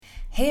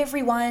Hey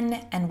everyone,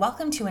 and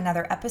welcome to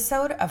another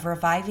episode of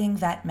Reviving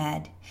Vet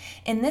Med.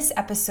 In this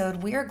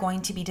episode, we are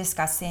going to be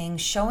discussing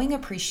showing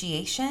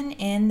appreciation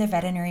in the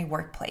veterinary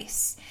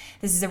workplace.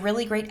 This is a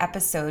really great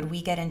episode.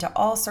 We get into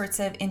all sorts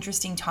of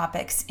interesting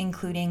topics,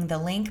 including the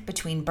link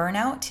between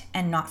burnout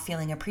and not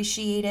feeling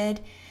appreciated,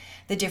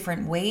 the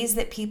different ways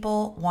that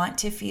people want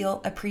to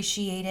feel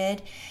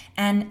appreciated,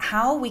 and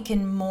how we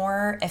can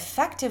more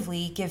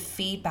effectively give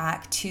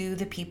feedback to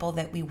the people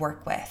that we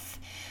work with.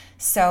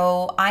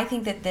 So I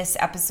think that this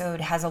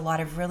episode has a lot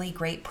of really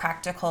great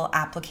practical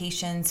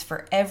applications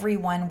for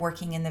everyone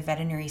working in the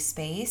veterinary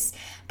space.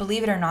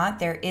 Believe it or not,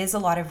 there is a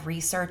lot of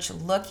research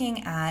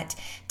looking at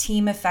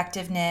team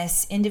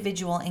effectiveness,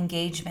 individual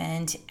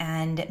engagement,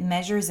 and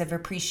measures of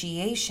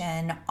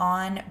appreciation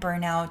on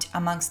burnout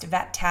amongst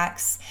vet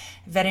techs,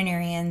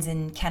 veterinarians,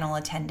 and kennel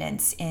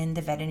attendants in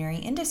the veterinary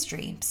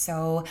industry.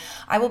 So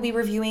I will be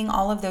reviewing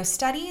all of those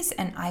studies,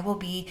 and I will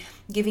be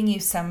giving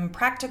you some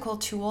practical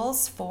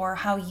tools for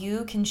how you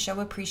can show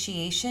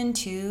appreciation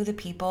to the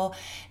people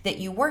that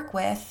you work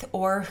with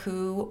or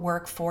who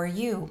work for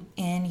you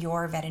in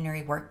your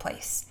veterinary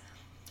workplace.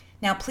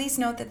 Now, please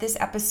note that this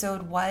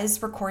episode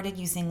was recorded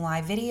using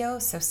live video,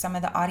 so some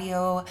of the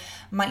audio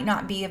might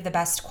not be of the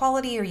best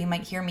quality, or you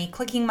might hear me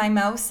clicking my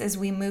mouse as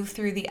we move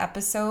through the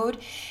episode.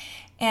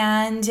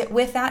 And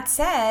with that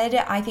said,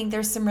 I think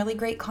there's some really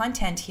great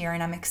content here,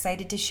 and I'm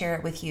excited to share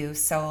it with you.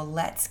 So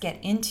let's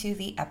get into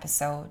the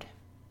episode.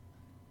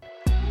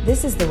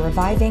 This is the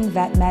Reviving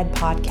Vet Med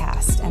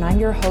podcast, and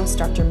I'm your host,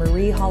 Dr.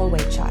 Marie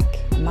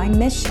Hollowaychuk. My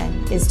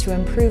mission is to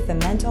improve the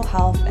mental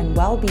health and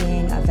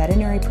well-being of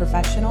veterinary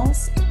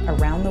professionals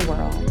around the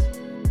world.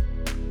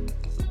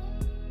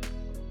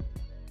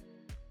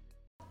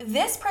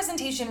 This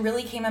presentation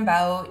really came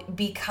about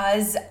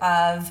because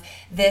of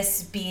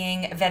this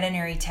being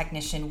Veterinary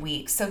Technician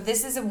Week. So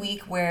this is a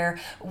week where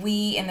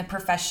we in the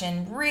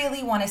profession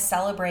really want to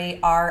celebrate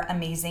our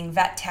amazing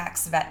vet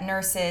techs, vet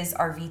nurses,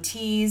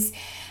 RVTs.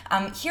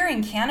 Here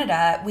in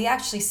Canada, we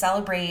actually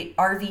celebrate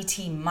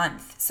RVT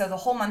month. So the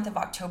whole month of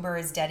October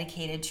is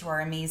dedicated to our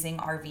amazing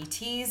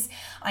RVTs.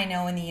 I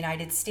know in the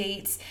United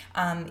States,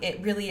 it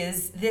really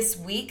is this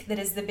week that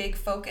is the big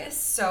focus.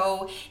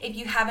 So if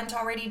you haven't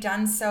already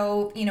done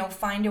so,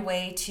 find a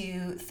way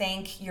to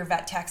thank your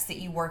vet techs that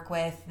you work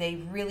with. They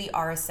really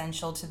are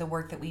essential to the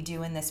work that we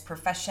do in this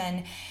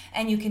profession.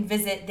 And you can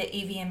visit the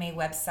AVMA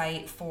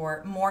website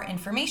for more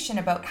information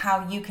about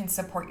how you can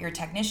support your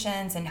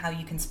technicians and how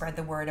you can spread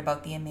the word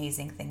about the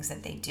amazing things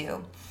that they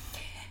do.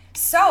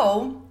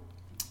 So,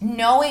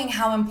 knowing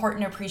how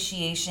important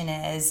appreciation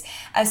is,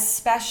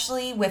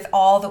 especially with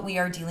all that we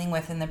are dealing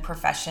with in the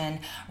profession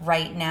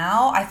right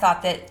now, I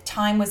thought that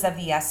time was of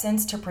the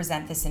essence to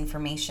present this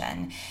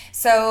information.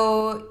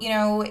 So,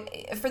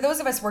 for those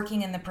of us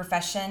working in the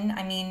profession,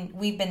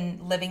 we've been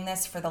living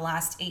this for the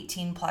last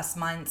 18 plus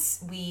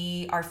months.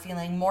 We are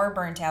feeling more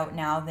burnt out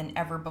now than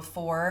ever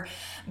before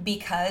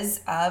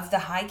because of the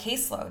high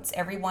caseloads.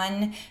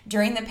 Everyone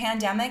during the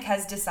pandemic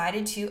has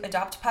decided to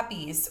adopt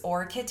puppies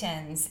or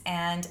kittens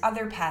and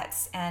other pets,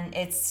 and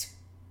it's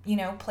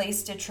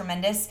placed a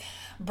tremendous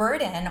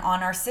burden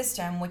on our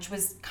system, which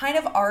was kind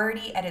of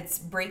already at its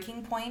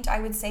breaking point, I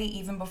would say,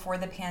 even before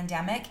the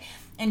pandemic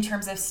in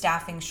terms of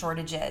staffing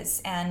shortages.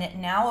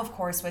 And now, of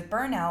course, with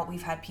burnout,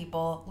 we've had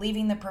people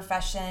leaving the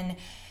profession,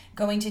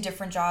 going to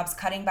different jobs,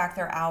 cutting back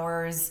their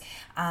hours,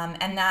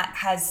 and that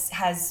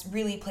has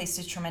really placed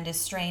a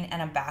tremendous strain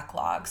and a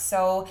backlog.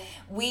 So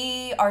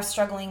we are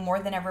struggling more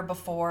than ever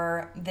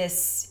before.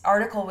 This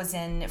article was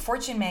in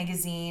Fortune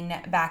magazine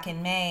back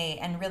in May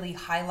and really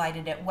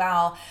highlighted it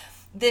well.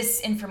 This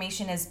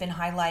information has been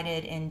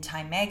highlighted in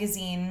Time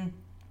magazine,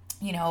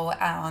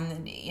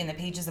 in the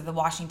pages of the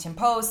Washington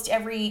Post.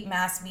 Every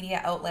mass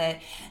media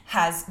outlet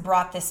has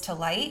brought this to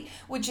light,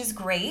 which is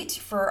great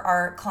for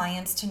our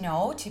clients to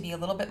know, to be a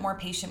little bit more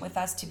patient with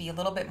us, to be a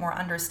little bit more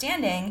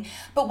understanding.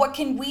 But what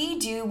can we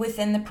do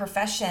within the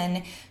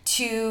profession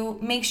to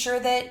make sure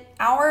that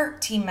our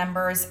team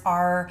members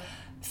are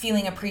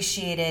feeling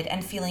appreciated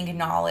and feeling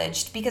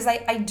acknowledged? Because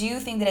I do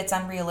think that it's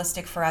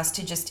unrealistic for us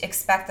to just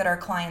expect that our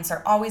clients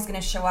are always going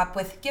to show up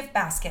with gift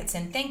baskets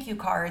and thank you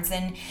cards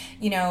and,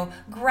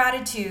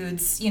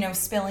 gratitudes,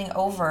 spilling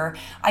over.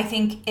 I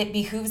think it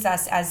behooves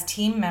us as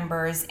team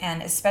members,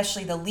 and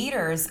especially the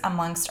leaders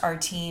amongst our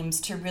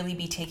teams, to really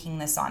be taking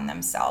this on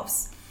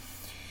themselves.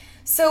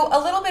 So a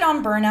little bit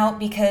on burnout,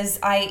 because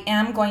I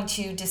am going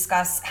to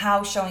discuss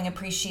how showing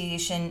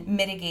appreciation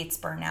mitigates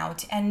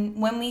burnout. And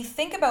when we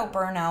think about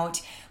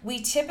burnout, we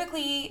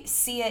typically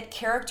see it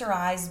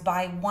characterized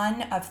by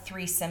one of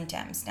three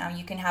symptoms. Now,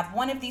 you can have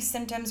one of these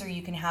symptoms or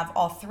you can have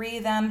all three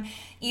of them.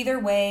 Either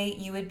way,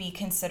 you would be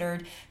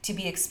considered to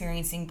be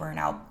experiencing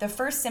burnout. The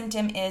first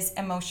symptom is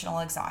emotional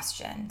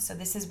exhaustion. So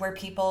this is where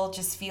people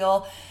just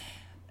feel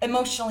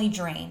emotionally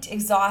drained,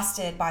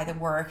 exhausted by the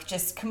work,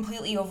 just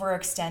completely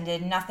overextended,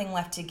 nothing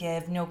left to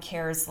give, no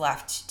cares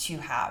left to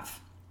have.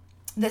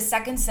 The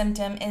second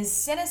symptom is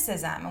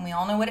cynicism, and we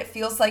all know what it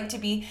feels like to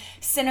be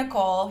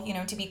cynical,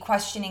 to be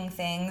questioning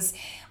things.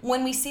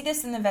 When we see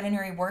this in the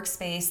veterinary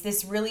workspace,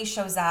 this really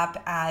shows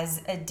up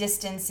as a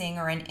distancing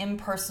or an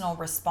impersonal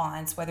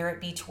response, whether it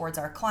be towards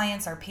our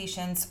clients, our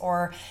patients,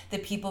 or the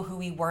people who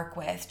we work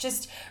with.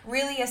 Just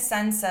really a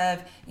sense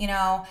of,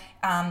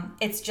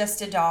 it's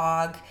just a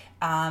dog.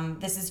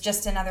 This is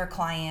just another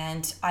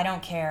client. I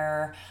don't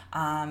care.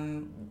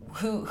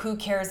 Who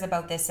cares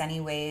about this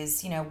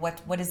anyways?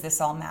 What does this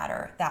all matter?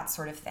 That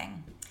sort of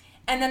thing.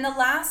 And then the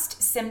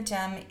last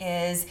symptom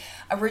is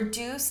a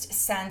reduced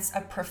sense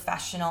of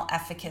professional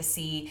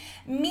efficacy,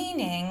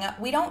 meaning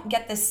we don't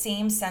get the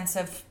same sense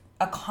of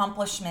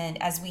accomplishment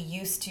as we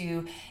used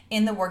to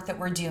in the work that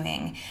we're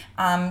doing.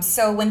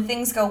 So when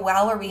things go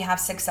well or we have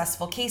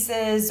successful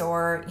cases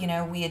or,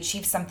 we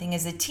achieve something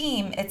as a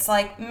team, it's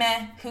like,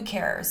 meh, who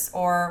cares?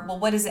 Or, well,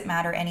 what does it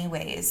matter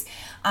anyways?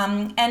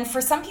 And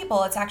for some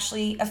people, it's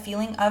actually a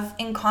feeling of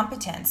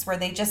incompetence where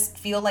they just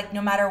feel like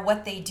no matter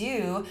what they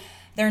do,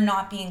 they're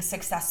not being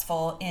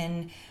successful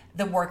in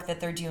the work that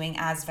they're doing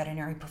as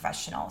veterinary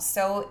professionals.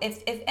 So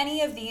if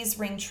any of these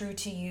ring true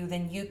to you,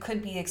 then you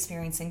could be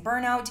experiencing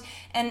burnout.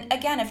 And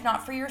again, if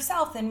not for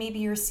yourself, then maybe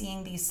you're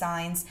seeing these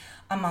signs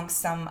amongst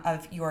some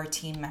of your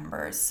team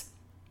members.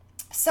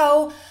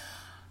 So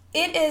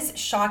it is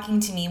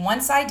shocking to me.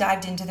 Once I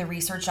dived into the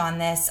research on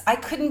this, I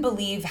couldn't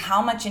believe how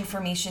much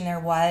information there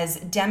was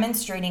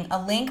demonstrating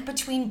a link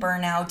between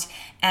burnout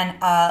and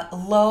a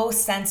low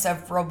sense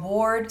of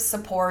reward,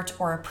 support,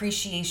 or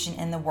appreciation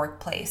in the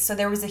workplace. So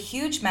there was a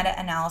huge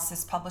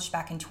meta-analysis published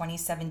back in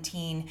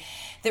 2017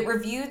 that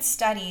reviewed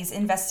studies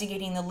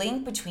investigating the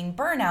link between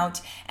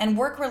burnout and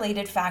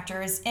work-related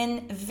factors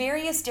in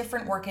various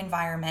different work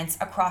environments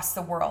across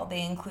the world.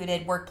 They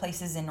included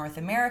workplaces in North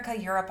America,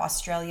 Europe,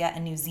 Australia,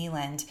 and New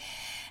Zealand.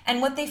 And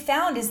what they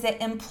found is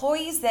that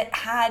employees that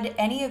had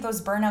any of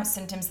those burnout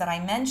symptoms that I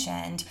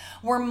mentioned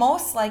were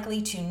most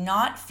likely to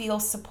not feel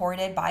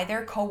supported by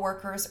their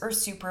coworkers or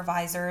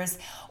supervisors,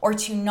 or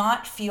to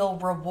not feel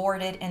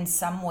rewarded in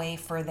some way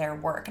for their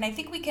work. And I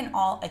think we can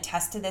all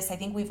attest to this. I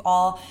think we've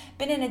all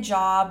been in a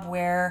job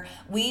where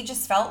we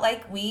just felt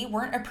like we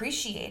weren't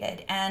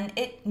appreciated, and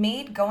it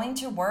made going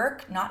to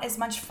work not as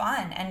much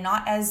fun and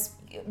not as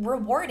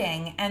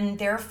rewarding, and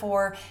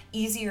therefore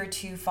easier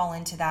to fall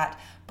into that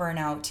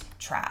burnout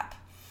trap.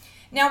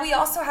 Now, we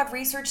also have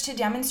research to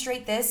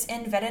demonstrate this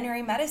in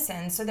veterinary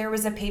medicine. So there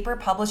was a paper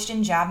published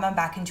in JAVMA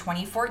back in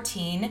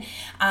 2014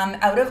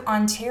 out of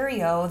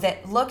Ontario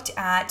that looked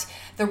at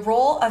the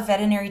role of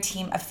veterinary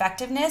team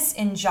effectiveness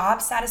in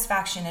job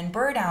satisfaction and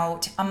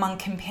burnout among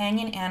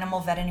companion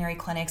animal veterinary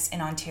clinics in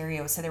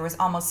Ontario. So there was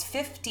almost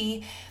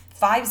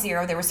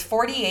there was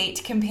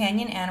 48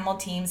 companion animal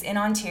teams in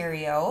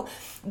Ontario.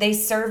 They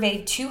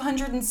surveyed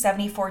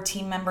 274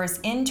 team members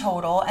in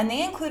total, and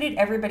they included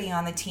everybody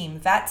on the team,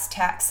 vets,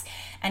 techs,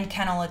 and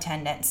kennel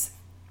attendants.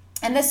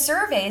 And the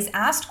surveys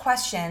asked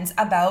questions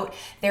about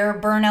their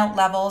burnout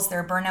levels,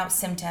 their burnout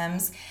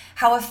symptoms,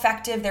 how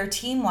effective their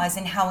team was,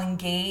 and how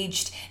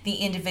engaged the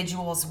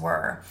individuals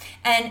were.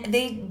 And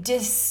they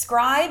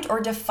described or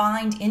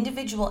defined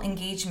individual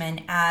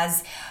engagement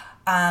as,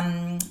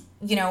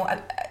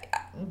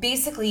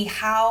 basically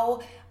how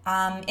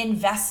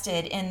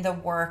invested in the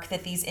work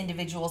that these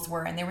individuals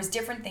were. And there was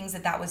different things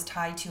that was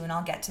tied to, and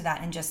I'll get to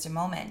that in just a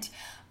moment.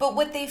 But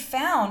what they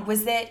found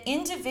was that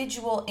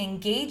individual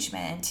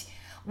engagement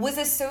was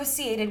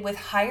associated with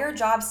higher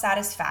job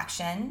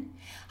satisfaction,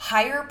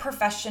 higher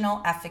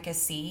professional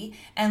efficacy,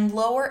 and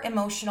lower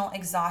emotional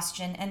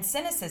exhaustion and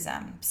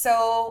cynicism.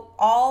 So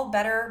all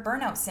better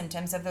burnout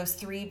symptoms of those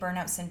 3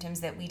 burnout symptoms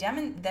that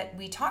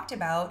we talked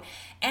about,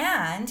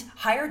 and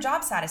higher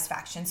job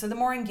satisfaction. So the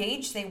more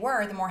engaged they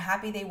were, the more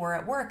happy they were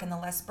at work, and the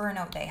less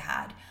burnout they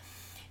had.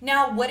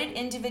 Now, what did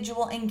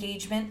individual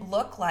engagement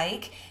look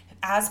like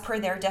as per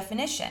their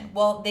definition?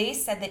 Well, they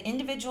said that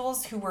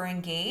individuals who were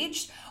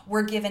engaged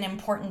were given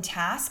important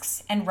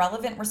tasks and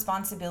relevant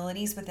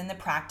responsibilities within the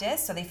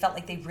practice, so they felt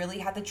like they really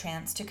had the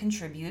chance to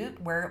contribute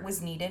where it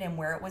was needed and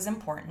where it was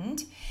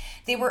important.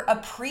 They were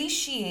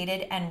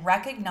appreciated and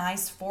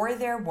recognized for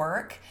their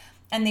work,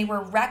 and they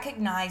were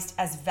recognized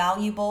as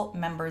valuable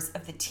members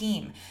of the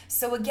team.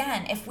 So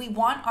again, if we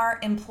want our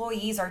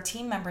employees, our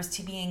team members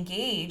to be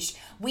engaged,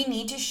 we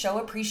need to show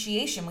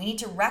appreciation. We need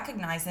to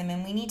recognize them,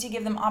 and we need to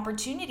give them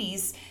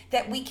opportunities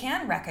that we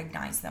can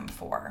recognize them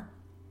for.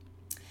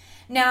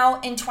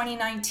 Now, in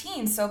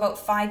 2019, so about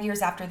 5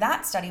 years after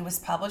that study was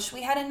published,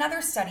 we had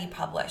another study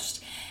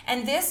published.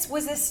 And this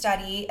was a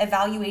study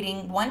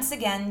evaluating, once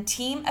again,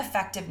 team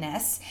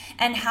effectiveness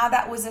and how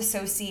that was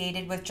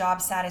associated with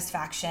job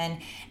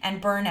satisfaction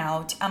and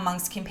burnout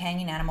amongst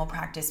companion animal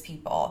practice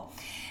people.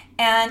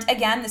 And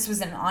again, this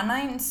was an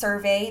online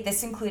survey.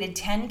 This included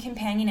 10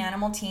 companion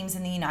animal teams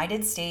in the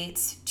United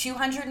States.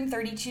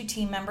 232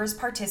 team members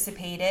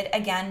participated,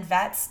 again,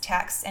 vets,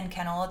 techs, and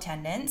kennel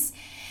attendants.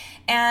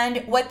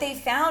 And what they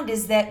found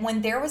is that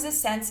when there was a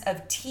sense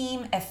of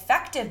team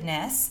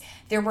effectiveness,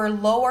 there were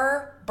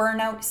lower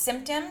burnout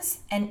symptoms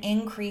and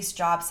increased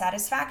job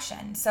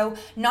satisfaction. So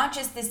not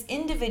just this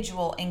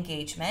individual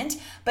engagement,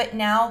 but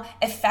now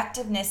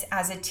effectiveness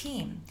as a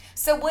team.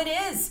 So what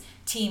is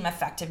team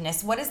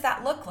effectiveness? What does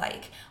that look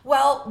like?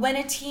 Well, when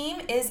a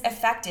team is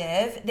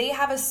effective, they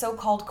have a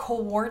so-called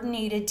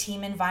coordinated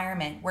team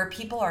environment where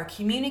people are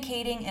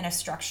communicating in a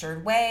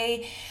structured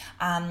way,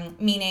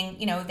 meaning,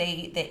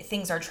 they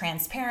things are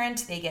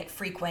transparent, they get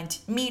frequent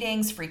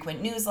meetings,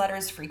 frequent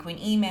newsletters, frequent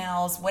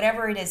emails,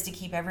 whatever it is to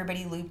keep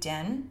everybody looped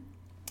in.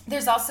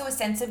 There's also a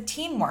sense of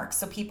teamwork,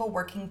 so people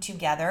working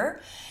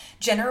together,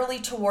 generally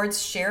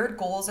towards shared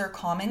goals or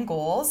common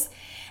goals.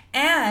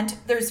 And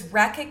there's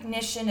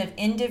recognition of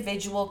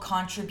individual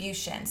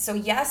contribution. So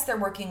yes, they're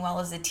working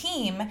well as a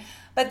team,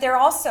 but they're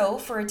also,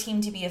 for a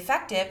team to be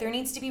effective, there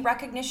needs to be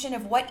recognition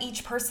of what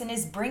each person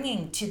is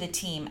bringing to the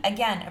team.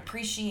 Again,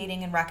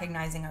 appreciating and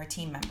recognizing our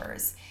team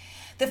members.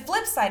 The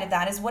flip side of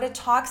that is what a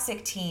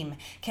toxic team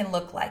can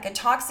look like. A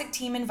toxic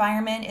team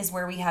environment is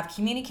where we have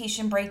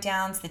communication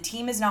breakdowns, the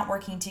team is not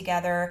working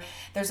together,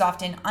 there's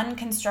often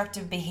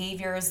unconstructive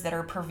behaviors that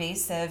are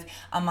pervasive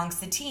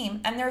amongst the team,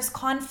 and there's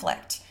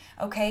conflict.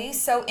 Okay,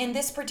 so in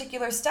this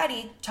particular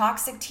study,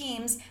 toxic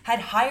teams had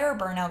higher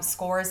burnout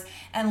scores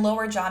and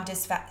lower job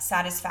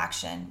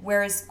dissatisfaction,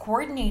 whereas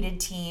coordinated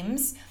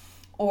teams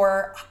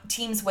or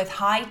teams with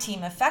high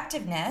team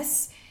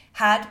effectiveness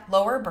had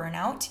lower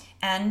burnout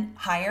and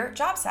higher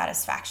job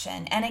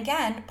satisfaction. And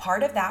again,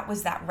 part of that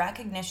was that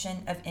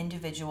recognition of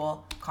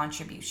individual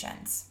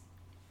contributions.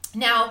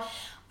 Now,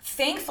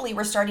 thankfully,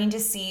 we're starting to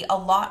see a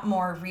lot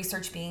more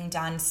research being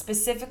done,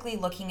 specifically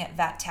looking at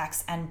vet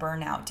techs and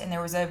burnout. And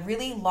there was a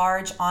really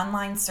large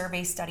online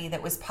survey study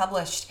that was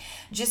published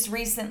just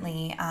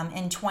recently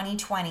in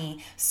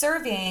 2020,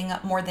 surveying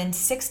more than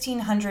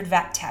 1,600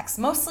 vet techs,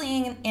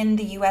 mostly in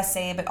the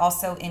USA, but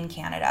also in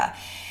Canada.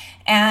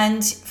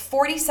 And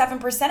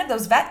 47% of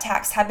those vet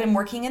techs have been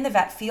working in the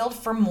vet field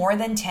for more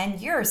than 10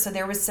 years. So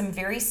there was some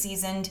very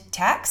seasoned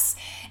techs,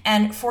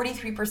 and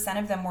 43%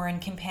 of them were in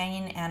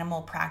companion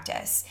animal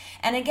practice.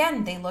 And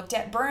again, they looked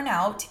at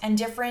burnout and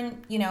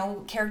different,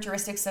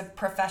 characteristics of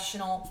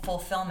professional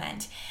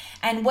fulfillment.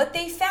 And what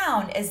they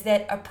found is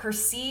that a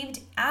perceived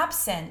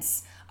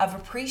absence of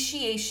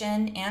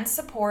appreciation and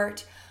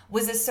support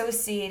was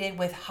associated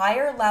with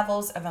higher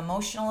levels of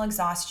emotional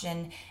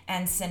exhaustion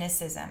and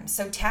cynicism.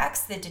 So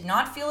techs that did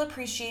not feel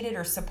appreciated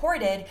or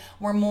supported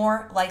were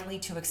more likely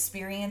to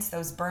experience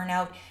those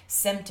burnout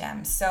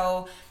symptoms.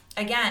 So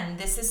again,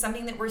 this is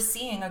something that we're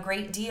seeing a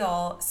great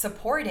deal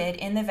supported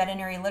in the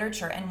veterinary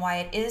literature, and why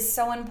it is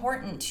so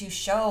important to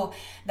show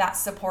that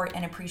support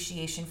and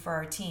appreciation for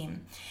our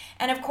team.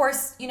 And of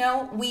course,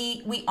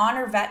 we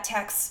honor vet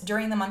techs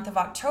during the month of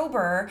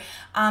October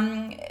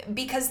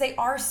because they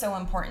are so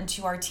important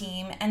to our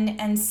team.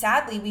 And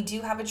sadly, we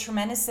do have a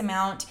tremendous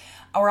amount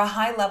or a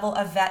high level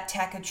of vet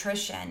tech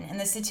attrition. And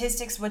the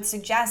statistics would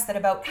suggest that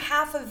about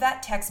half of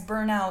vet techs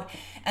burn out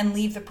and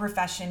leave the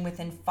profession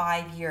within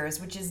 5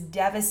 years, which is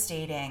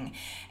devastating.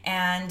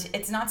 And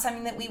it's not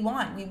something that we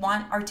want. We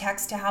want our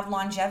techs to have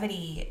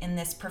longevity in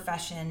this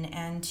profession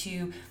and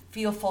to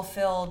feel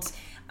fulfilled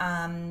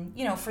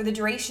for the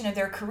duration of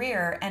their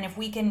career. And if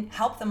we can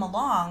help them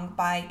along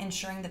by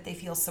ensuring that they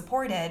feel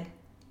supported,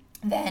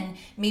 then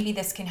maybe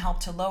this can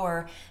help to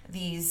lower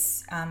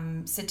these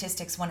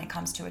statistics when it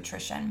comes to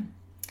attrition.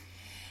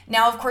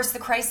 Now, of course, the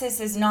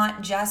crisis is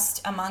not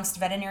just amongst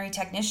veterinary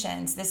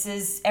technicians. This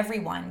is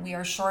everyone. We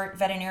are short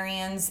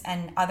veterinarians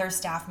and other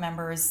staff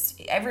members,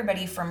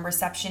 everybody from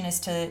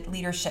receptionists to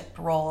leadership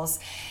roles.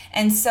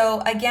 And so,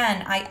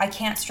 again, I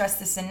can't stress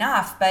this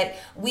enough, but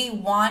we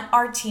want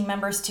our team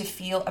members to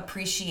feel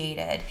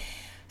appreciated.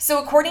 So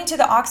according to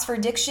the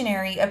Oxford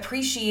Dictionary,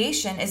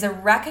 appreciation is a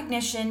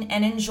recognition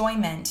and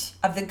enjoyment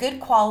of the good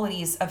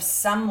qualities of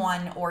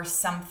someone or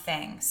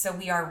something. So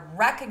we are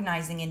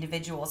recognizing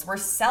individuals. We're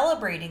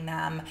celebrating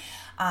them,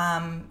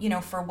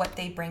 for what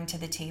they bring to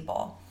the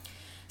table.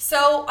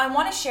 So I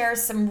want to share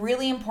some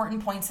really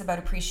important points about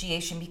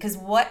appreciation, because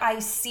what I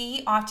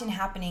see often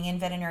happening in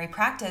veterinary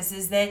practice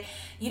is that,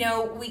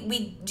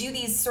 we do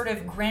these sort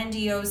of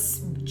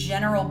grandiose,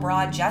 general,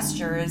 broad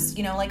gestures,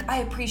 like, I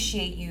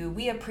appreciate you,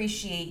 we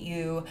appreciate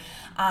you,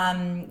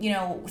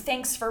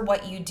 thanks for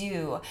what you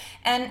do.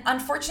 And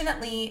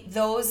unfortunately,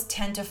 those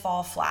tend to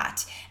fall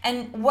flat.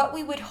 And what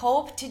we would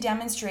hope to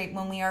demonstrate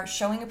when we are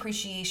showing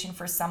appreciation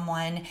for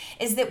someone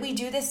is that we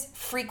do this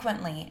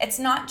frequently. It's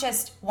not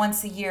just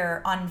once a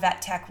year on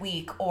Vet Tech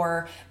Week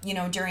or,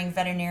 during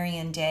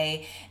Veterinarian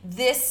Day.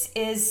 This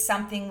is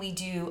something we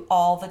do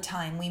all the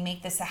time. We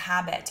make this a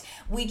habit.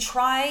 We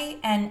try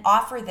and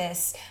offer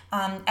this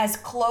as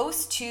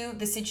close to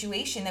the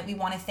situation that we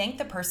want to thank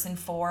the person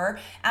for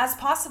as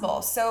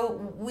possible.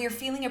 So we're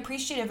feeling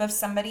appreciative of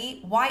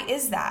somebody. Why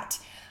is that?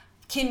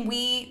 Can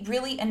we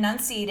really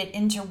enunciate it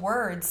into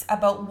words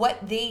about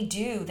what they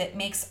do that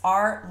makes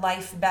our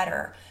life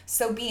better?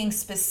 So being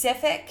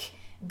specific,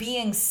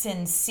 being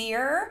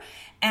sincere,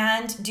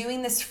 and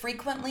doing this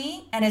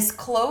frequently and as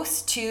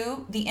close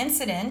to the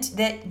incident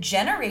that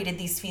generated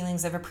these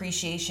feelings of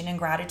appreciation and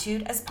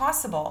gratitude as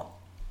possible.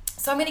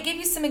 So I'm going to give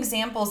you some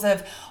examples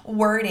of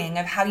wording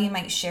of how you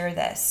might share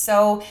this.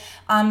 So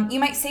you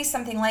might say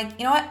something like,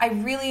 you know what, I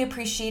really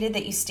appreciated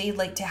that you stayed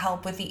late to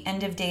help with the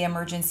end of day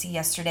emergency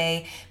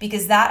yesterday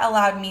because that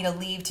allowed me to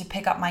leave to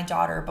pick up my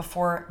daughter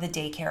before the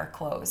daycare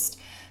closed.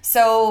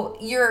 So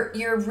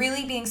you're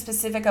really being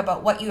specific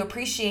about what you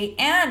appreciate,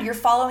 and you're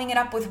following it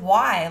up with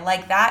why.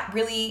 Like, that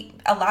really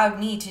allowed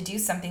me to do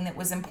something that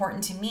was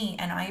important to me,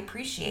 and I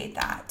appreciate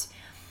that.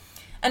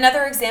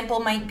 Another example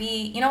might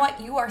be, you know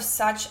what, you are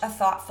such a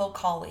thoughtful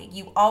colleague.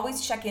 You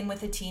always check in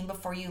with the team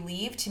before you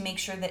leave to make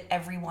sure that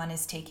everyone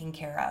is taken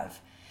care of.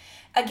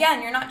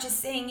 Again, you're not just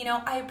saying, you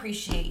know, I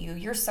appreciate you.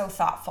 You're so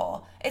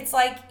thoughtful. It's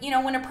like, you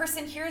know, when a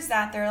person hears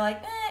that, they're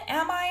like,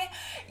 am I?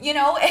 You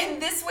know,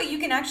 and this way you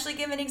can actually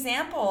give an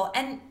example.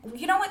 And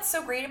you know what's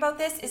so great about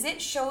this is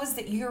it shows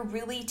that you're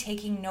really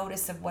taking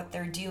notice of what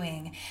they're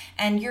doing,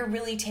 and you're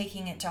really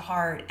taking it to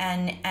heart.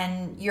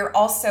 And you're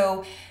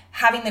also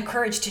having the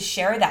courage to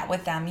share that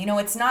with them. You know,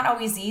 it's not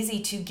always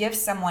easy to give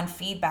someone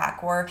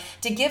feedback or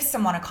to give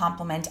someone a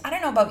compliment. I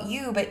don't know about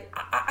you, but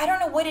I don't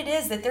know what it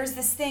is that there's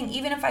this thing,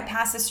 even if I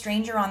pass a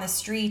stranger on the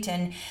street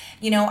and,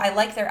 you know, I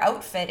like their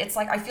outfit, it's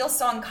like I feel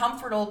so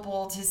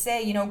uncomfortable to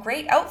say, you know,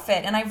 great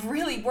outfit. And I've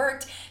really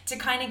worked to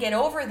kind of get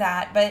over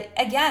that. But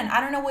again, I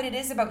don't know what it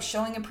is about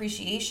showing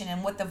appreciation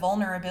and what the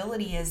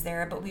vulnerability is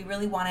there, but we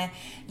really want to,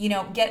 you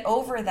know, get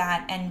over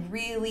that and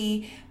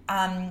really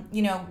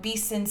you know, be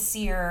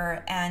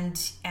sincere and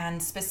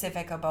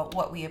specific about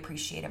what we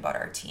appreciate about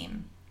our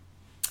team.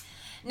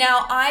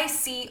 Now, I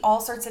see all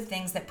sorts of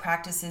things that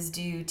practices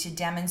do to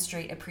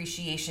demonstrate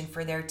appreciation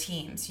for their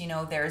teams. You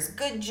know, there's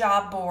good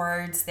job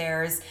boards,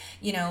 there's,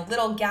 you know,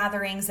 little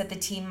gatherings that the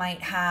team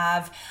might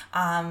have.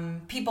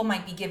 People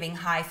might be giving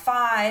high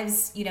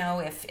fives, you know,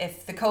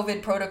 if the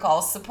COVID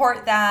protocols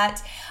support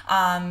that.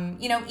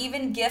 You know,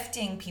 even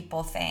gifting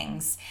people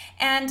things.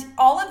 And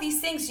all of these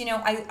things, you know,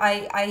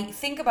 I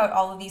think about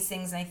all of these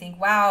things and I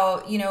think,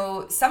 wow, you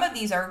know, some of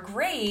these are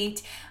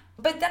great.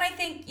 But then I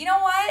think, you know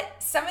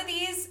what? Some of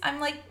these, I'm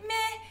like,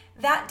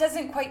 meh, that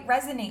doesn't quite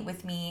resonate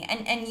with me.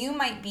 And you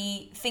might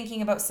be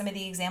thinking about some of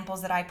the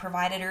examples that I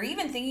provided, or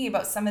even thinking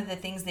about some of the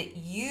things that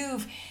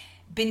you've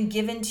been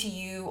given to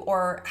you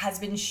or has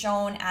been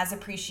shown as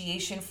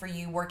appreciation for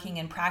you working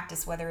in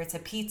practice, whether it's a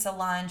pizza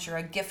lunch or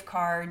a gift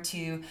card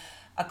to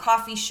a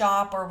coffee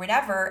shop or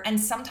whatever, and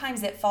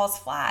sometimes it falls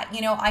flat. You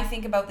know, I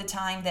think about the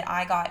time that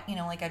I got, you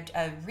know, like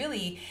a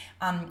really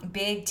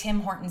big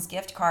Tim Hortons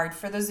gift card.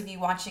 For those of you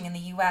watching in the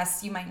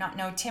US, you might not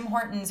know Tim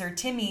Hortons or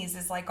Timmy's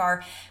is like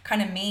our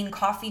kind of main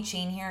coffee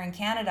chain here in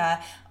Canada.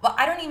 Well,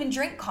 I don't even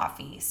drink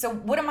coffee. So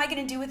what am I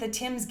going to do with a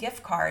Tim's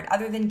gift card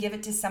other than give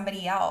it to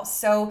somebody else?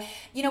 So,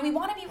 you know, we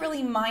want to be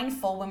really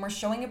mindful when we're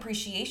showing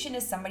appreciation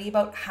to somebody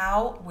about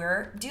how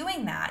we're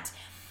doing that.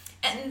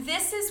 And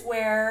this is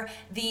where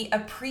the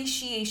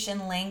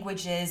appreciation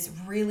languages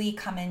really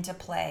come into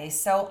play.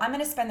 So I'm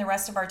going to spend the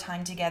rest of our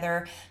time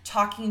together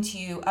talking to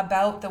you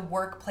about the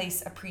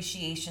workplace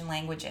appreciation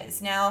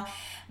languages. Now,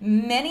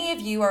 many of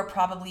you are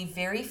probably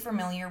very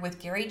familiar with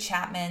Gary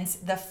Chapman's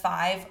The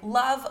 5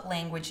 Love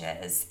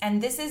Languages,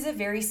 and this is a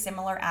very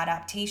similar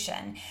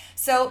adaptation.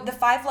 So the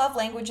 5 love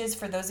languages,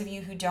 for those of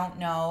you who don't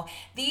know,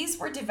 these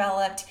were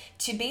developed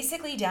to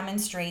basically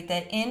demonstrate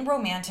that in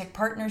romantic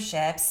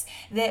partnerships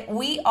that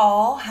we all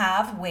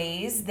have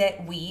ways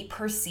that we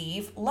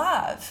perceive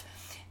love.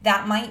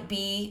 That might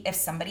be if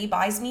somebody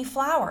buys me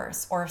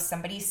flowers, or if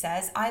somebody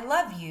says, I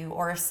love you,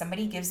 or if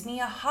somebody gives me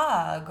a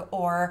hug,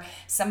 or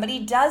somebody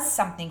does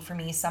something for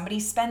me,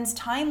 somebody spends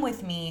time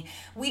with me.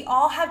 We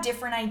all have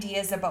different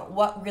ideas about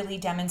what really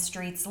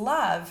demonstrates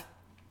love.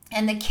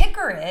 And the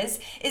kicker is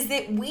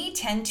that we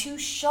tend to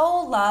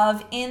show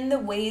love in the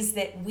ways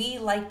that we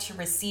like to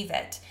receive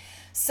it.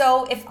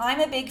 So if I'm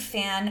a big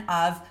fan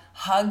of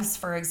hugs,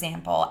 for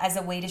example, as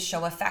a way to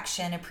show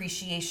affection,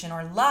 appreciation,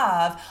 or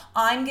love,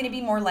 I'm going to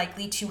be more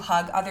likely to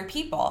hug other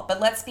people. But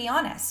let's be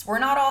honest, we're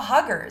not all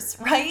huggers,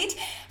 right?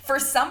 For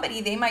somebody,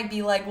 they might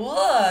be like,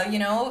 whoa, you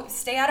know,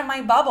 stay out of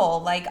my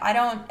bubble. Like, I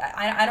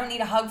don't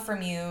need a hug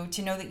from you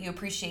to know that you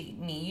appreciate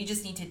me. You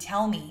just need to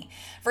tell me.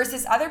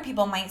 Versus other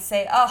people might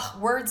say, oh,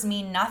 words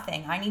mean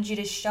nothing. I need you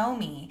to show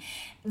me.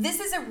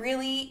 This is a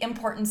really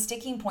important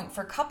sticking point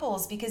for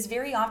couples, because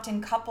very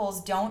often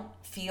couples don't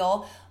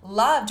feel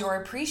loved or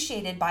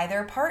appreciated by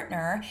their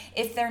partner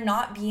if they're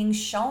not being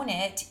shown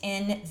it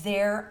in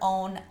their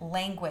own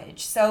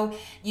language. So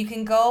you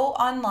can go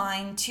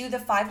online to the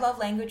 5 Love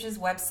Languages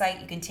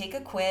website. You can take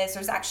a quiz.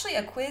 There's actually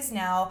a quiz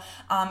now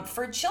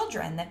for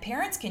children that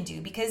parents can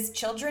do, because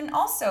children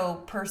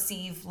also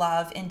perceive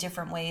love in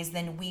different ways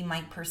than we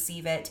might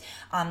perceive it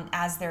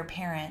as their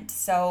parent.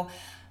 So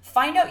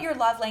find out your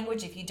love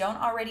language. If you don't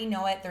already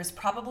know it, there's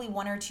probably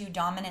 1 or 2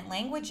 dominant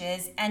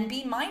languages, and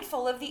be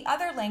mindful of the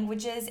other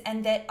languages,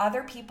 and that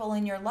other people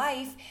in your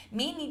life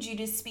may need you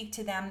to speak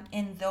to them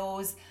in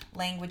those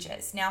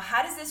languages. Now,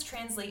 how does this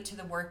translate to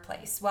the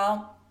workplace?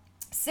 Well,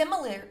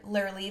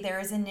 Similarly, there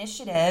is an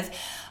initiative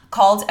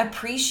called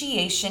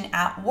Appreciation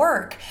at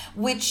Work,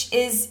 which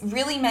is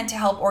really meant to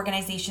help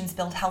organizations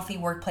build healthy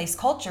workplace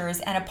cultures.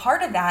 And a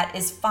part of that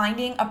is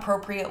finding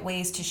appropriate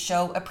ways to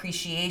show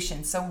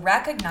appreciation. So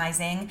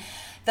recognizing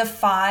the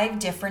 5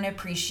 different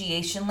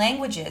appreciation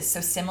languages.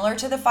 So similar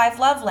to the 5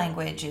 love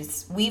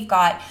languages, we've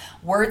got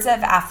words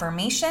of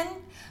affirmation,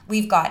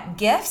 we've got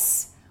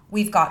gifts,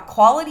 we've got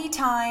quality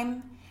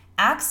time,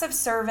 acts of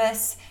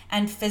service,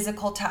 and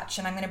physical touch.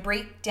 And I'm going to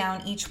break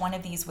down each one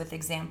of these with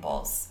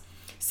examples.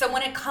 So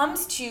when it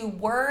comes to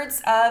words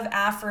of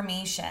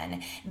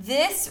affirmation,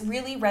 this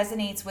really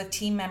resonates with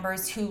team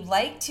members who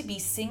like to be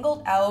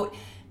singled out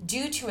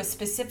due to a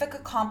specific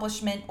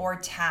accomplishment or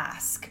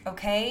task,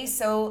 okay?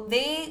 So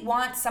they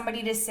want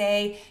somebody to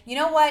say, you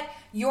know what,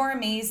 you're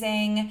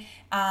amazing.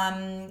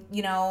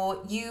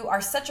 You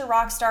are such a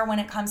rock star when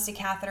it comes to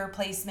catheter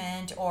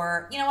placement,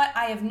 or, you know what,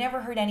 I have never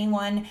heard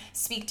anyone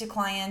speak to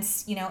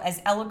clients,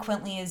 as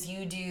eloquently as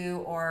you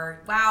do,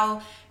 or,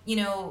 wow,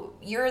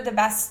 you're the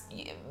best,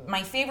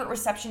 my favorite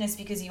receptionist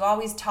because you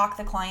always talk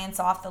the clients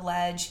off the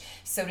ledge,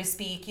 so to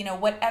speak,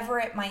 whatever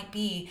it might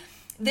be.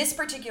 This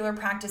particular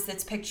practice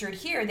that's pictured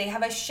here, they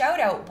have a shout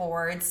out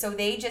board. So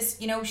they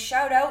just,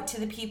 shout out to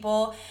the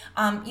people.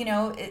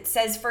 It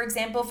says, for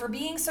example, for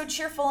being so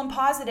cheerful and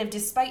positive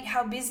despite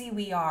how busy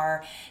we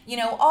are.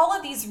 All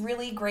of these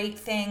really great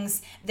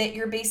things that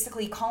you're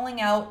basically calling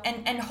out,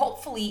 and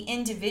hopefully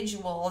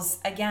individuals,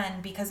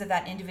 again, because of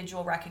that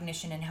individual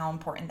recognition and how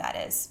important that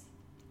is.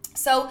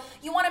 So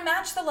you want to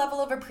match the level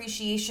of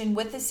appreciation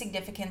with the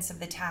significance of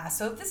the task.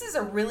 So if this is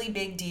a really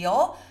big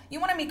deal, you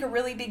want to make a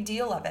really big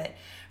deal of it.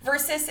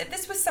 Versus if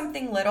this was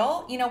something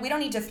little, we don't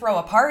need to throw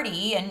a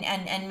party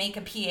and make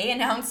a PA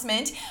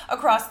announcement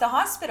across the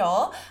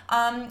hospital,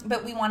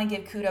 but we want to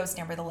give kudos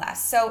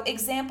nevertheless. So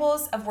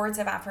examples of words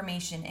of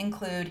affirmation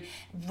include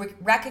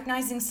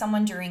recognizing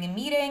someone during a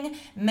meeting,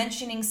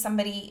 mentioning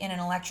somebody in an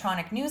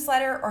electronic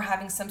newsletter, or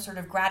having some sort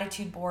of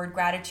gratitude board,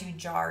 gratitude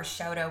jar,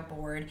 shout out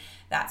board,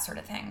 that sort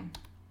of thing.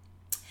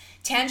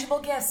 Tangible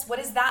gifts, what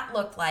does that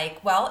look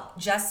like? Well,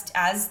 just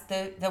as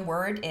the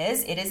word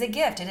is, it is a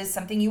gift. It is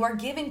something you are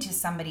giving to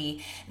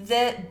somebody.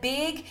 The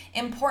big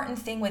important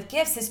thing with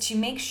gifts is to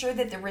make sure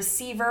that the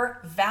receiver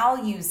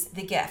values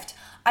the gift.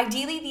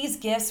 Ideally, these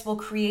gifts will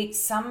create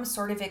some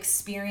sort of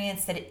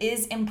experience that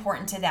is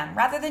important to them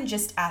rather than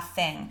just a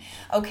thing.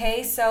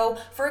 Okay, so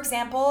for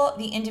example,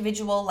 the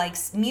individual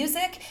likes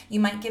music,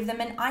 you might give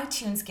them an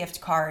iTunes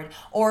gift card,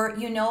 or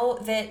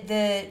that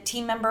the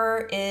team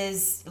member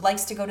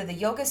likes to go to the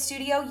yoga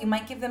studio, you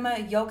might give them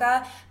a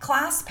yoga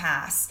class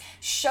pass.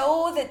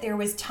 Show that there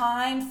was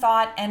time,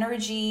 thought,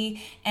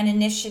 energy, and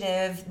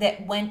initiative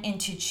that went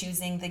into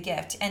choosing the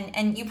gift.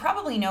 And you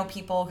probably know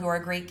people who are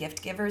great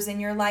gift givers in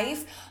your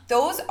life.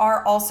 Those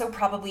are also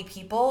probably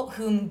people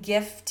whom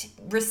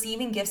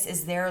receiving gifts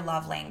is their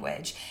love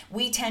language.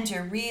 We tend to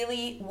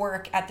really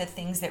work at the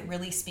things that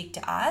really speak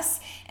to us.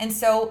 And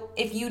so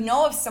if you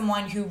know of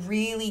someone who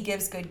really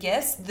gives good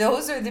gifts,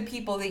 those are the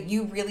people that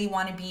you really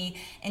want to be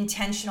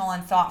intentional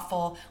and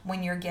thoughtful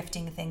when you're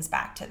gifting things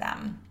back to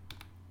them.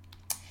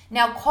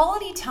 Now,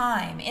 quality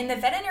time. In the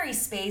veterinary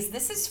space,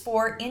 this is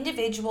for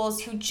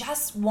individuals who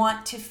just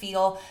want to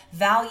feel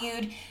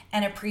valued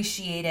and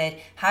appreciated.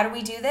 How do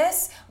we do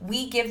this?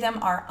 We give them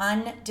our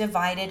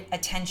undivided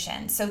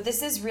attention. So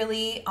this is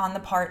really on the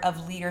part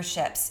of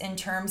leaderships in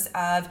terms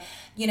of,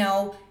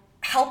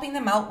 helping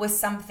them out with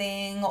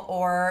something,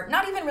 or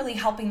not even really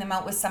helping them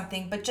out with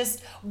something, but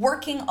just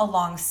working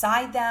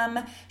alongside them,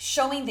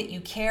 showing that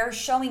you care,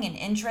 showing an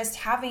interest,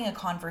 having a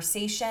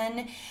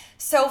conversation.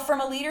 So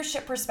from a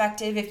leadership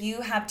perspective, if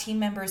you have team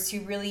members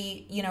who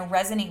really,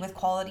 resonate with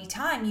quality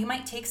time, you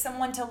might take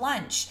someone to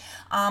lunch,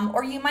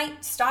 or you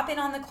might stop in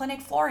on the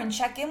clinic floor and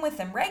check in with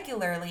them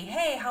regularly.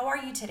 Hey, how are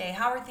you today?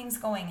 How are things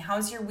going?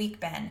 How's your week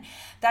been?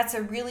 That's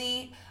a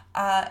really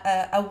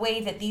a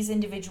way that these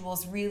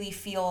individuals really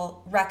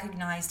feel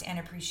recognized and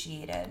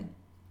appreciated.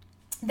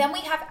 Then we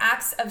have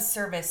acts of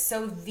service.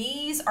 So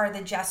these are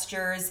the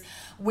gestures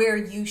where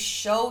you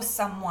show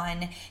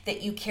someone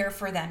that you care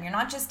for them. You're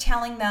not just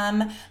telling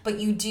them, but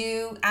you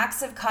do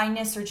acts of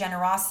kindness or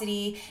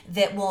generosity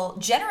that will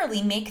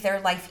generally make their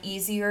life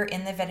easier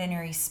in the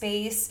veterinary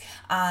space.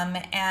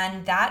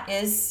 And that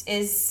is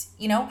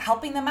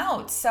helping them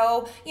out.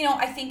 So,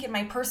 I think in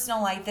my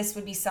personal life, this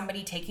would be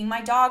somebody taking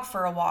my dog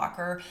for a walk,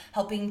 or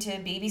helping to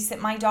babysit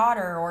my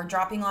daughter, or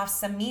dropping off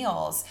some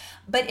meals.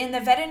 But in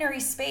the veterinary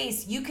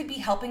space, you could be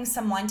helping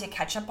someone to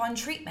catch up on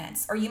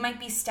treatments, or you might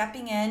be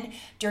stepping in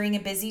during a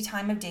busy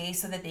time of day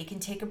so that they can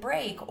take a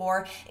break.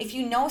 Or if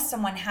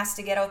someone has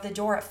to get out the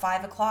door at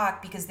 5:00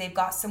 because they've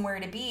got somewhere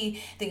to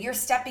be, that you're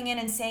stepping in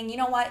and saying, you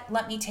know what,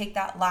 let me take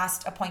that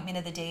last appointment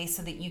of the day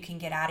so that you can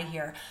get out of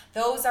here.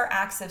 Those are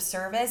acts of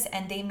service,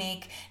 and they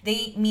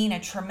mean a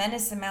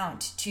tremendous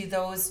amount to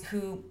those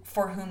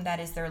for whom that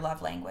is their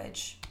love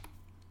language.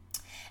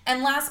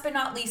 And last but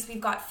not least,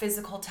 we've got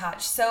physical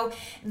touch. So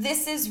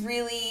this is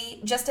really,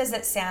 just as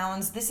it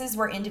sounds, this is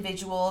where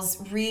individuals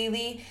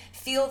really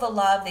feel the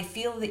love, they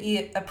feel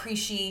the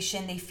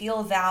appreciation, they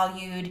feel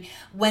valued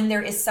when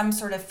there is some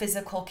sort of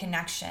physical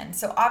connection.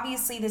 So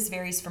obviously this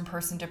varies from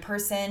person to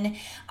person.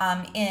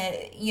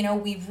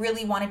 We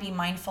really want to be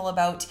mindful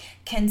about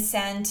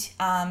consent.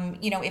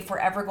 If we're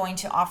ever going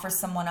to offer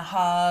someone a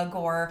hug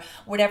or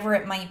whatever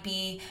it might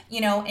be,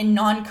 in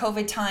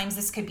non-COVID times,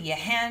 this could be a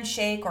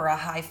handshake or a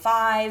high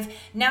five.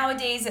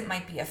 Nowadays, it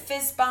might be a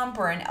fist bump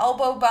or an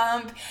elbow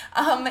bump,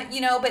 but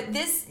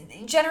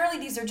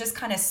these are just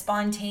kind of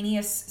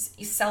spontaneous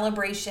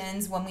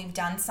celebrations when we've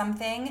done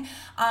something.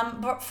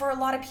 But for a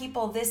lot of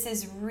people, this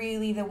is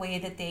really the way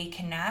that they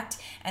connect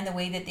and the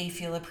way that they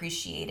feel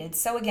appreciated.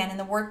 So again, in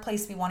the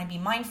workplace, we want to be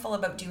mindful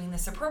about doing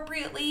this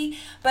appropriately,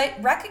 but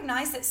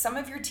recognize that some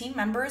of your team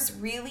members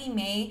really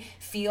may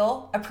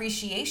feel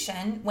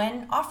appreciation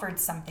when offered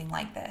something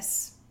like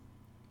this.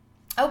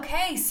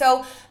 Okay,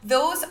 so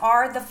those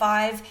are the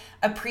 5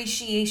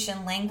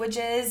 appreciation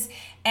languages,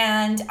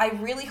 and I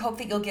really hope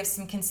that you'll give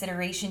some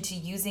consideration to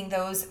using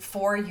those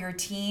for your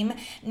team.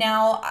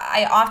 Now,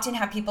 I often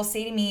have people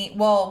say to me,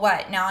 well,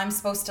 what? Now I'm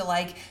supposed to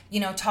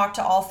talk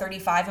to all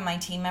 35 of my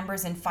team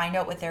members and find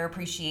out what their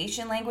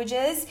appreciation language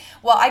is?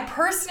 Well, I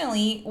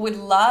personally would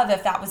love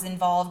if that was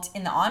involved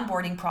in the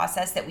onboarding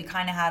process that we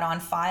kind of had on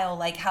file,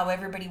 like how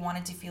everybody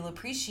wanted to feel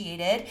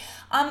appreciated.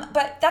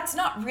 But that's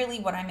not really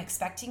what I'm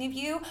expecting of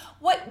you.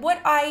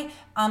 What I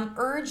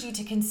urge you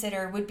to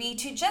consider would be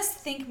to just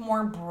think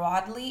more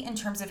broadly in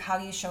terms of how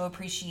you show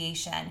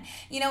appreciation.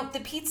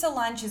 The pizza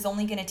lunch is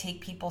only going to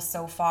take people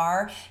so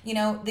far.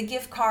 The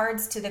gift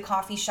cards to the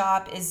coffee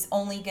shop is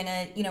only going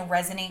to,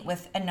 resonate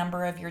with a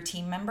number of your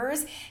team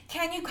members.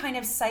 Can you kind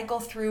of cycle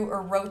through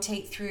or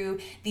rotate through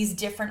these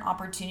different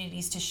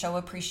opportunities to show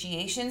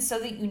appreciation so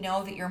that you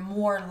know that you're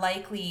more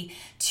likely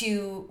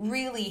to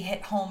really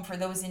hit home for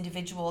those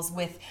individuals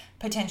with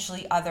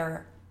potentially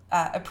other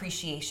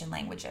appreciation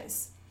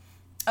languages?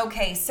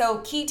 Okay, so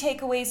key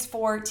takeaways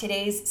for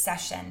today's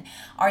session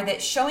are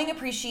that showing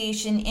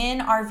appreciation in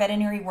our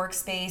veterinary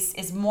workspace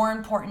is more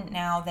important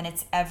now than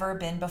it's ever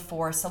been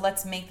before. So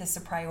let's make this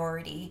a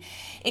priority.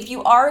 If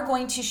you are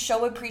going to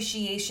show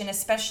appreciation,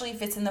 especially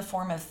if it's in the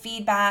form of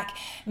feedback,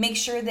 make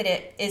sure that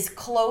it is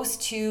close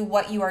to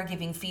what you are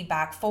giving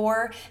feedback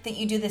for, that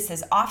you do this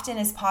as often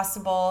as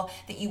possible,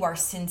 that you are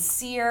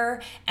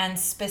sincere and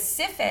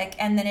specific,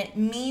 and then it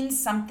means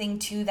something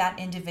to that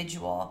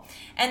individual.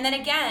 And then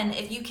again,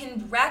 if you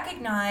can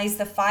recognize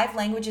the 5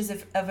 languages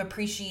of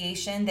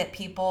appreciation that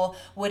people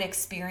would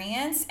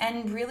experience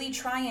and really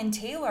try and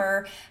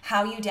tailor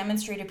how you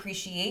demonstrate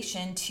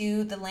appreciation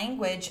to the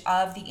language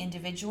of the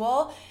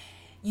individual,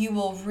 you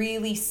will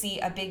really see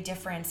a big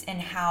difference in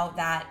how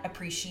that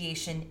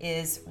appreciation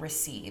is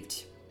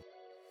received.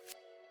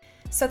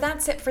 So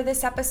that's it for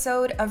this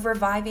episode of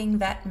Reviving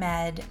Vet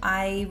Med.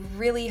 I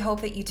really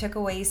hope that you took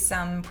away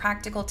some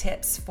practical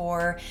tips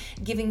for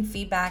giving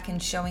feedback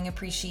and showing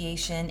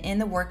appreciation in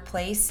the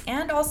workplace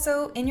and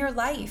also in your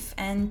life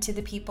and to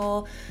the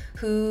people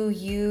who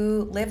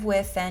you live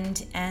with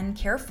and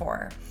care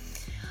for.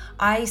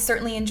 I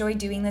certainly enjoyed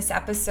doing this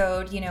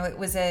episode. It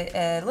was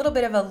a little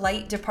bit of a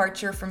light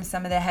departure from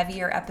some of the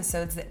heavier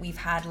episodes that we've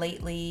had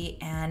lately,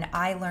 and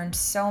I learned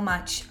so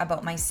much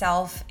about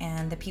myself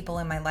and the people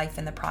in my life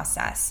in the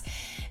process.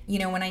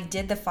 When I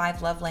did the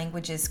 5 love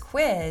languages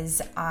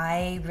quiz,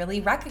 I really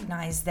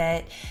recognized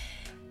that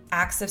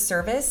acts of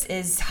service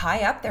is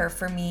high up there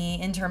for me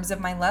in terms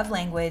of my love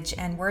language,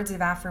 and words of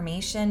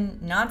affirmation,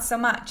 not so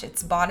much.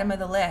 It's bottom of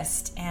the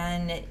list.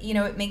 And,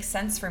 it makes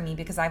sense for me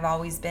because I've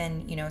always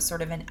been,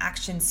 sort of an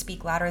actions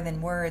speak louder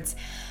than words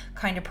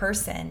kind of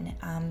person.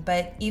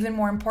 But even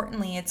more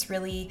importantly, it's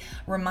really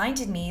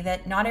reminded me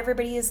that not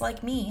everybody is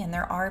like me. And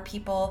there are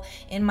people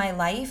in my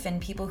life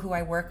and people who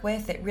I work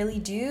with that really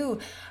do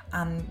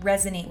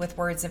resonate with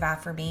words of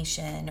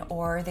affirmation,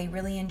 or they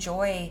really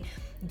enjoy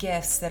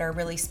gifts that are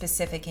really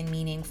specific and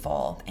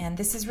meaningful. And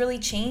this has really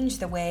changed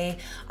the way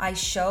I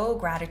show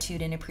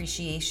gratitude and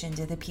appreciation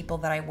to the people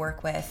that I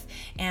work with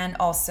and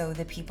also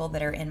the people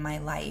that are in my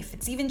life.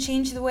 It's even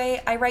changed the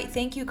way I write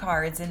thank you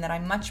cards, and that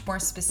I'm much more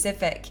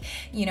specific,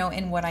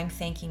 in what I'm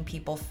thanking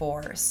people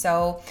for.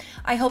 So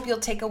I hope you'll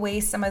take away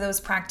some of those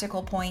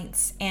practical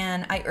points,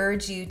 and I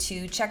urge you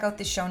to check out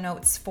the show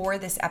notes for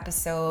this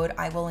episode.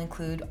 I will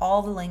include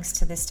all the links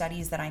to the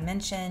studies that I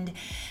mentioned,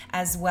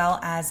 as well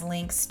as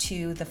links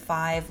to the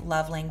 5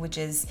 love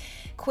languages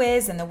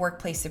quiz and the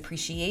workplace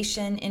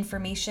appreciation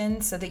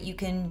information so that you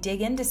can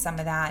dig into some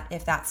of that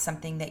if that's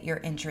something that you're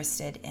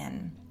interested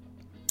in.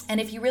 And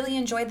if you really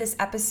enjoyed this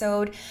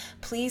episode,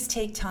 please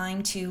take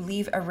time to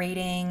leave a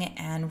rating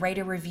and write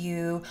a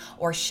review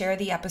or share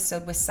the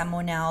episode with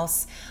someone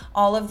else.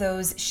 All of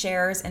those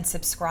shares and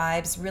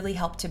subscribes really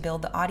help to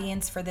build the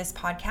audience for this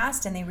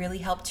podcast, and they really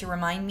help to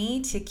remind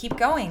me to keep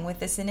going with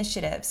this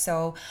initiative.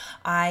 So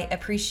I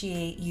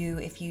appreciate you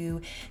if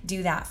you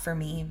do that for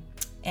me.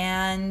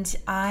 And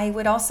I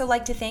would also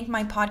like to thank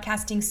my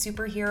podcasting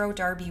superhero,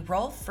 Darby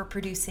Rolfe, for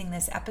producing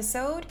this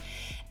episode.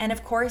 And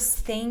of course,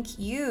 thank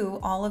you,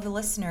 all of the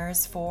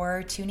listeners,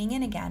 for tuning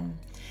in again.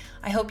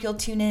 I hope you'll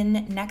tune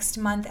in next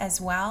month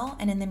as well.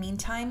 And in the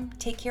meantime,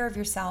 take care of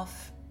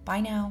yourself.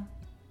 Bye now.